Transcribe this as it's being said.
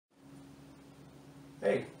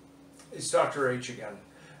Hey, it's Dr. H again.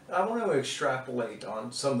 I want to extrapolate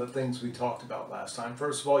on some of the things we talked about last time.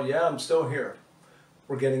 First of all, yeah, I'm still here.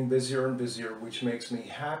 We're getting busier and busier, which makes me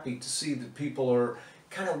happy to see that people are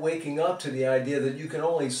kind of waking up to the idea that you can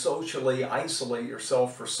only socially isolate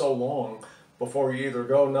yourself for so long before you either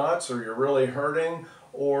go nuts or you're really hurting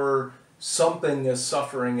or something is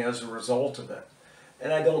suffering as a result of it.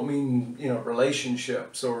 And I don't mean,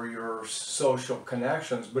 relationships or your social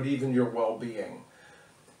connections, but even your well-being.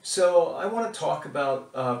 So I want to talk about,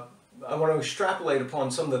 I want to extrapolate upon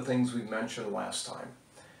some of the things we mentioned last time.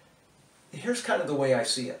 Here's kind of the way I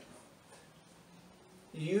see it.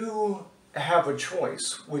 You have a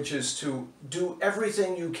choice, which is to do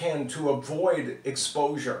everything you can to avoid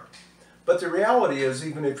exposure. But the reality is,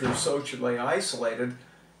 even if you're socially isolated,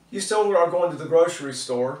 you still are going to the grocery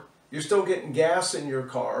store, you're still getting gas in your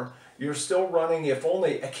car, you're still running, if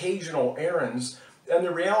only occasional errands, and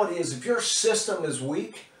the reality is if your system is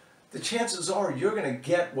weak, the chances are you're going to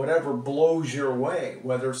get whatever blows your way,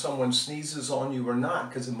 whether someone sneezes on you or not,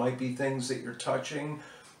 because it might be things that you're touching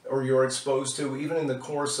or you're exposed to, even in the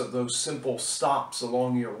course of those simple stops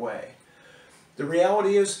along your way. The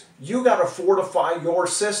reality is you got to fortify your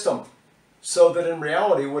system so that in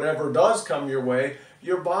reality, whatever does come your way,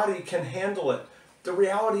 your body can handle it. The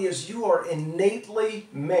reality is you are innately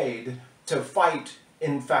made to fight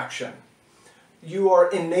infection. You are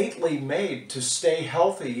innately made to stay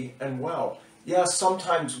healthy and well. Yes,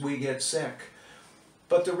 sometimes we get sick.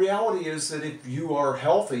 But the reality is that if you are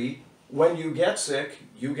healthy, when you get sick,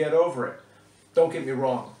 you get over it. Don't get me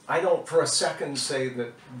wrong. I don't for a second say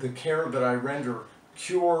that the care that I render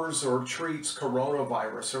cures or treats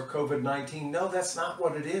coronavirus or COVID-19. No, that's not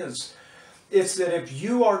what it is. It's that if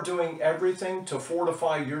you are doing everything to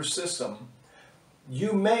fortify your system,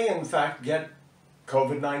 you may in fact get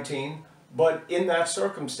COVID-19. But in that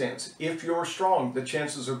circumstance, if you're strong, the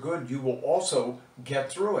chances are good you will also get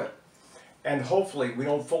through it. And hopefully, we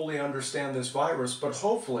don't fully understand this virus, but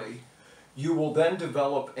hopefully you will then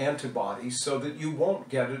develop antibodies so that you won't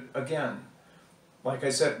get it again. Like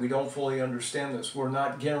I said, we don't fully understand this. We're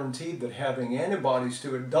not guaranteed that having antibodies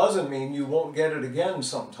to it doesn't mean you won't get it again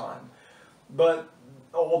sometime. But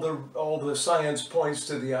all the science points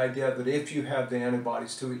to the idea that if you have the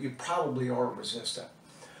antibodies to it, you probably are resistant.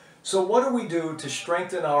 So what do we do to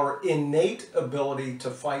strengthen our innate ability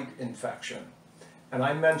to fight infection? And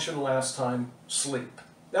I mentioned last time, sleep.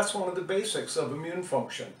 That's one of the basics of immune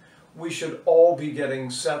function. We should all be getting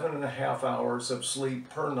 7.5 hours of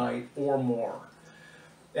sleep per night or more.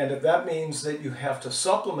 And if that means that you have to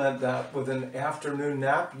supplement that with an afternoon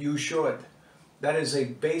nap, you should. That is a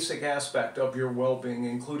basic aspect of your well-being,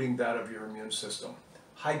 including that of your immune system.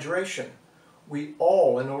 Hydration. We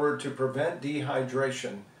all, in order to prevent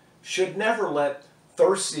dehydration, should never let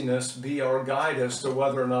thirstiness be our guide as to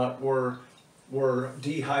whether or not we're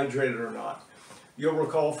dehydrated or not. You'll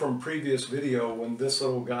recall from previous video when this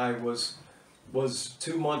little guy was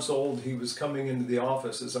 2 months old, he was coming into the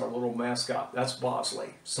office as our little mascot. That's Bosley.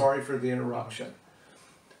 Sorry for the interruption.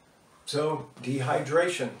 So,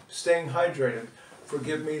 dehydration, staying hydrated.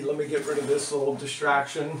 Forgive me, let me get rid of this little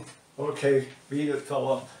distraction. Okay, beat it,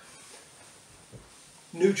 fella.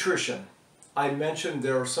 Nutrition. I mentioned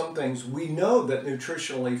there are some things we know that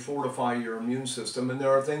nutritionally fortify your immune system, and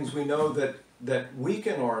there are things we know that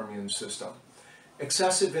weaken our immune system.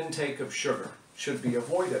 Excessive intake of sugar should be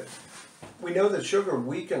avoided. We know that sugar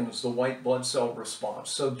weakens the white blood cell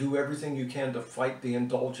response, so do everything you can to fight the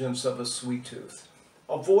indulgence of a sweet tooth.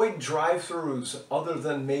 Avoid drive-thrus other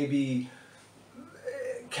than maybe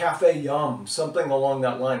Cafe Yum, something along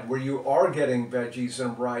that line, where you are getting veggies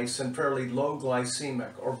and rice and fairly low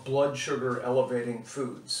glycemic or blood sugar elevating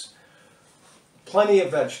foods. Plenty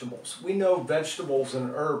of vegetables. We know vegetables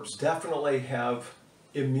and herbs definitely have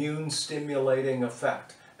immune stimulating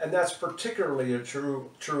effect. And that's particularly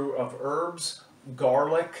true of herbs,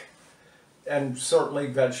 garlic, and certainly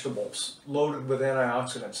vegetables loaded with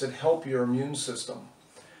antioxidants that help your immune system.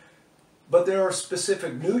 But there are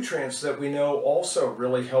specific nutrients that we know also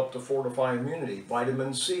really help to fortify immunity.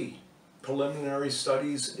 Vitamin C. Preliminary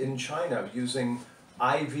studies in China using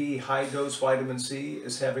IV high-dose vitamin C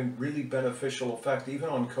is having really beneficial effect even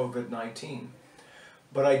on COVID-19.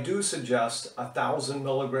 But I do suggest 1,000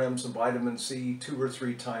 milligrams of vitamin C 2 or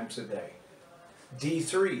 3 times a day.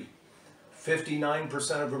 D3.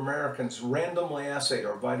 59% of Americans randomly assayed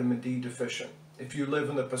are vitamin D deficient. If you live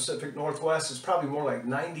in the Pacific Northwest, it's probably more like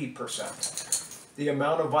 90%. The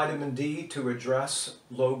amount of vitamin D to address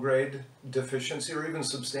low-grade deficiency or even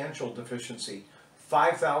substantial deficiency,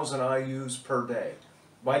 5,000 IUs per day.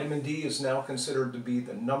 Vitamin D is now considered to be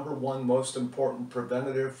the #1 most important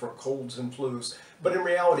preventative for colds and flus, but in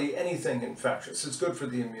reality, anything infectious. It's good for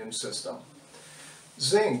the immune system.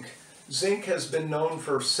 Zinc. Zinc has been known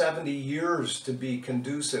for 70 years to be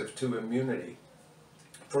conducive to immunity.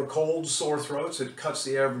 For colds, sore throats, it cuts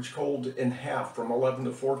the average cold in half from 11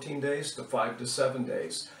 to 14 days to 5 to 7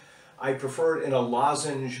 days. I prefer it in a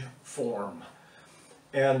lozenge form.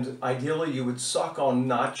 And ideally you would suck on,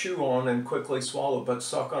 not chew on and quickly swallow, but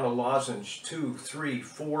suck on a lozenge 2, 3,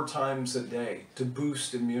 4 times a day to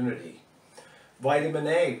boost immunity. Vitamin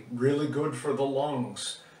A, really good for the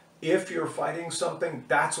lungs. If you're fighting something,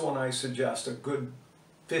 that's when I suggest a good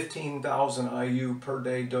 15,000 IU per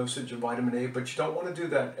day dosage of vitamin A, but you don't want to do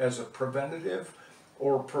that as a preventative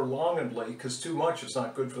or prolongedly, because too much is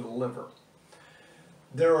not good for the liver.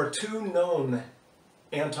 There are 2 known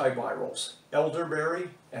antivirals, elderberry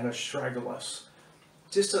and astragalus.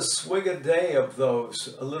 Just a swig a day of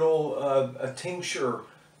those, a tincture,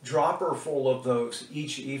 dropper full of those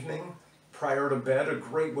each evening prior to bed, a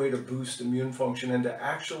great way to boost immune function and to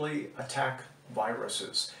actually attack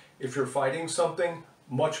viruses. If you're fighting something,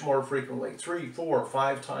 much more frequently, 3, 4,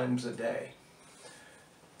 5 times a day.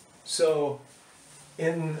 So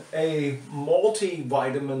in a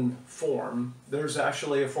multivitamin form, there's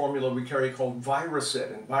actually a formula we carry called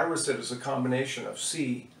Viracid, and Viracid is a combination of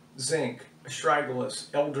C, zinc, astragalus,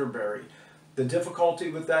 elderberry. The difficulty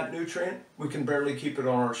with that nutrient, we can barely keep it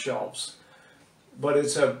on our shelves. But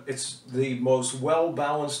it's the most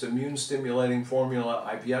well-balanced immune-stimulating formula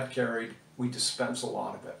I've yet carried. We dispense a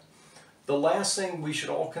lot of it. The last thing we should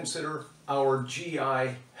all consider, our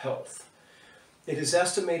GI health. It is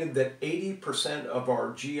estimated that 80% of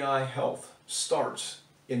our GI health starts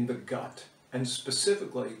in the gut, and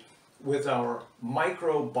specifically with our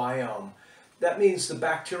microbiome. That means the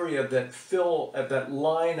bacteria that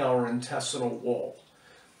line our intestinal wall.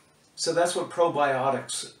 So that's what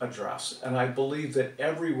probiotics address, and I believe that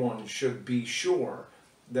everyone should be sure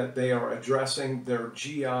that they are addressing their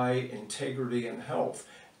GI integrity and health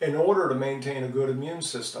in order to maintain a good immune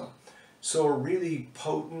system. So a really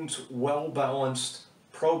potent, well-balanced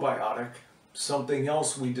probiotic, something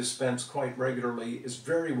else we dispense quite regularly, is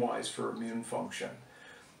very wise for immune function.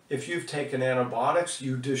 If you've taken antibiotics,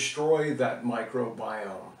 you destroy that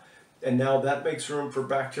microbiome. And now that makes room for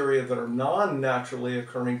bacteria that are non-naturally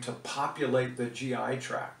occurring to populate the GI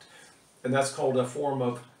tract. And that's called a form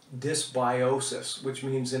of dysbiosis, which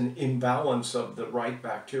means an imbalance of the right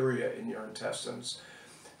bacteria in your intestines.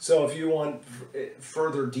 So if you want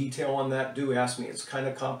further detail on that, do ask me. It's kind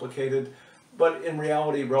of complicated, but in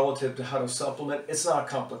reality, relative to how to supplement, it's not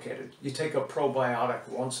complicated. You take a probiotic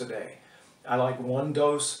once a day. I like 1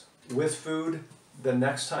 dose with food. The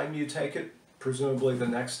next time you take it, presumably the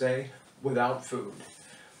next day, without food.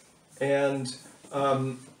 And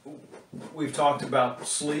we've talked about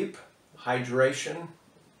sleep, hydration,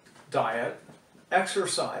 diet,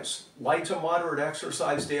 exercise. Light to moderate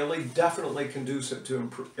exercise daily, definitely conducive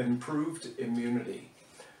to improved immunity.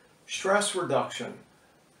 Stress reduction.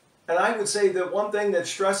 And I would say that one thing that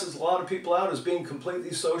stresses a lot of people out is being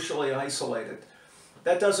completely socially isolated.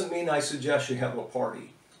 That doesn't mean I suggest you have a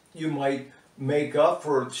party. You might make up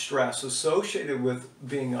for stress associated with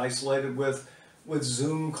being isolated with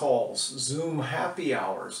Zoom calls, Zoom happy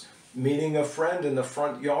hours, meeting a friend in the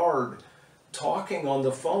front yard, talking on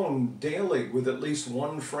the phone daily with at least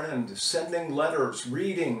one friend, sending letters,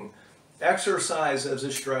 reading, exercise as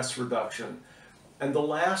a stress reduction. And the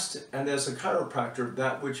last, and as a chiropractor,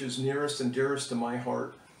 that which is nearest and dearest to my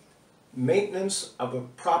heart, maintenance of a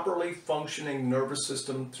properly functioning nervous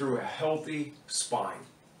system through a healthy spine.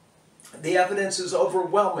 The evidence is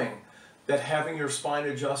overwhelming that having your spine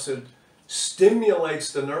adjusted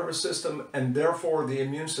stimulates the nervous system and therefore the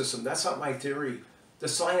immune system. That's not my theory. The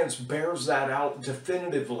science bears that out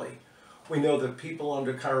definitively. We know that people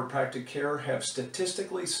under chiropractic care have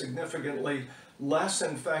statistically significantly less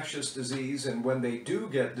infectious disease, and when they do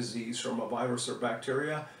get disease from a virus or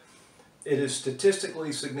bacteria, it is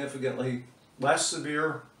statistically significantly less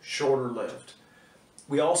severe, shorter lived.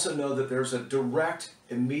 We also know that there's a direct,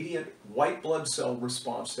 immediate white blood cell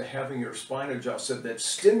response to having your spine adjusted that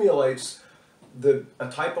stimulates a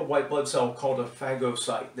type of white blood cell called a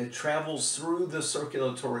phagocyte that travels through the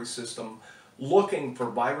circulatory system looking for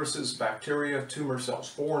viruses, bacteria, tumor cells,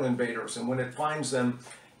 foreign invaders, and when it finds them,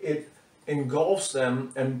 it engulfs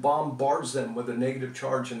them and bombards them with a negative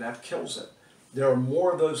charge, and that kills it. There are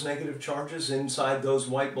more of those negative charges inside those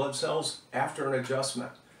white blood cells after an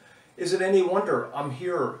adjustment. Is it any wonder I'm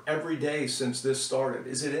here every day since this started?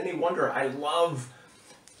 Is it any wonder I love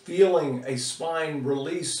feeling a spine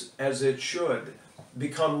release as it should?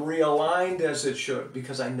 become realigned as it should,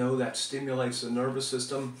 because I know that stimulates the nervous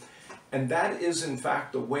system. And that is, in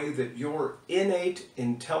fact, the way that your innate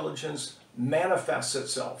intelligence manifests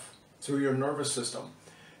itself through your nervous system.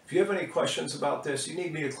 If you have any questions about this, you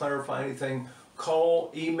need me to clarify anything,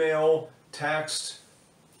 call, email, text,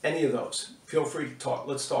 any of those. Feel free to talk.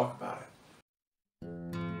 Let's talk about it.